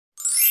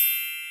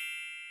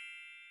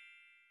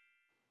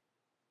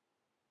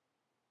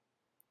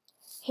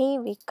Hey,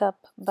 Wake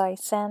Up by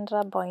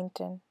Sandra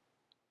Boynton.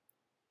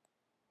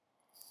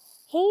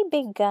 Hey,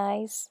 big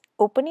guys,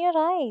 open your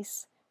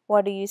eyes.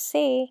 What do you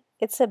say?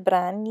 It's a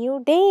brand new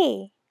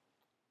day.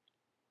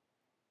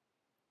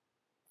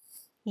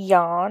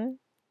 Yawn,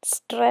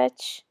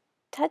 stretch,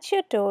 touch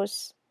your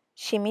toes.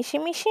 Shimmy,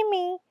 shimmy,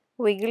 shimmy.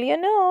 Wiggle your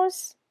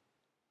nose.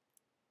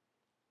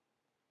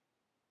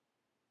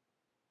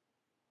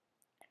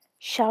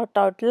 Shout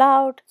out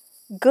loud.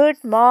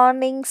 Good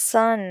morning,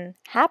 sun.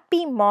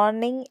 Happy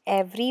morning,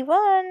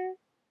 everyone.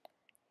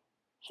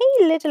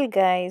 Hey, little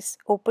guys,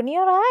 open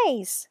your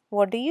eyes.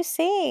 What do you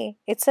say?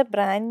 It's a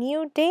brand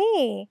new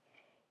day.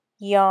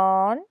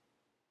 Yawn,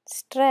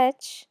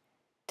 stretch,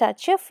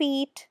 touch your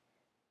feet.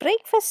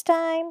 Breakfast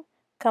time.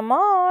 Come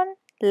on,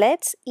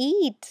 let's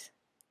eat.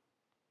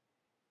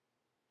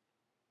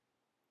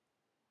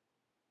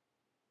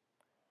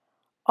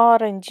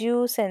 Orange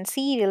juice and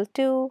cereal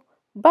too.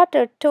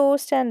 Buttered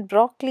toast and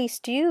broccoli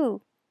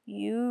stew.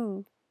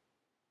 You.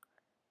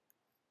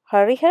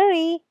 Hurry,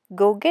 hurry.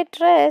 Go get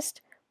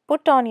dressed.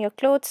 Put on your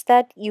clothes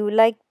that you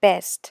like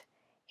best.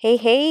 Hey,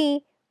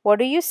 hey, what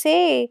do you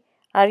say?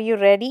 Are you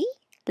ready?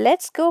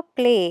 Let's go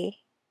play.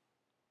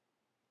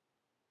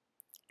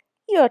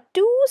 You're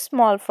too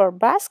small for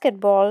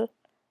basketball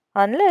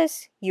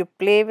unless you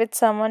play with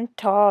someone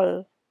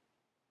tall.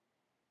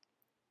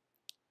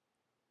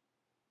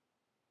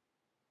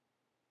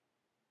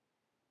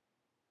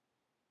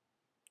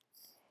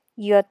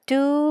 You're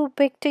too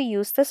big to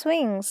use the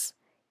swings.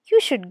 You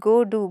should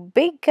go do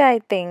big guy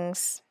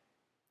things.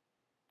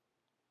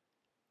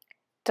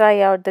 Try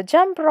out the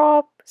jump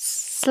rope,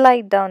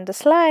 slide down the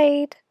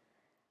slide.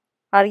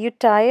 Are you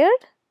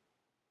tired?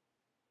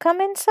 Come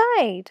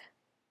inside.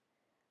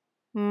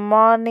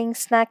 Morning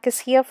snack is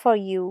here for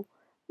you.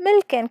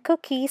 Milk and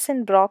cookies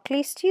and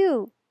broccoli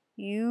stew.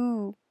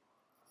 You.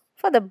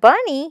 For the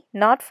bunny,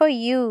 not for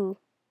you.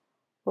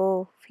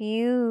 Oh,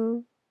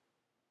 phew.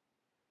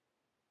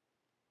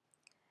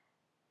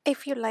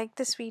 If you like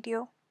this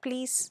video,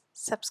 please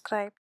subscribe.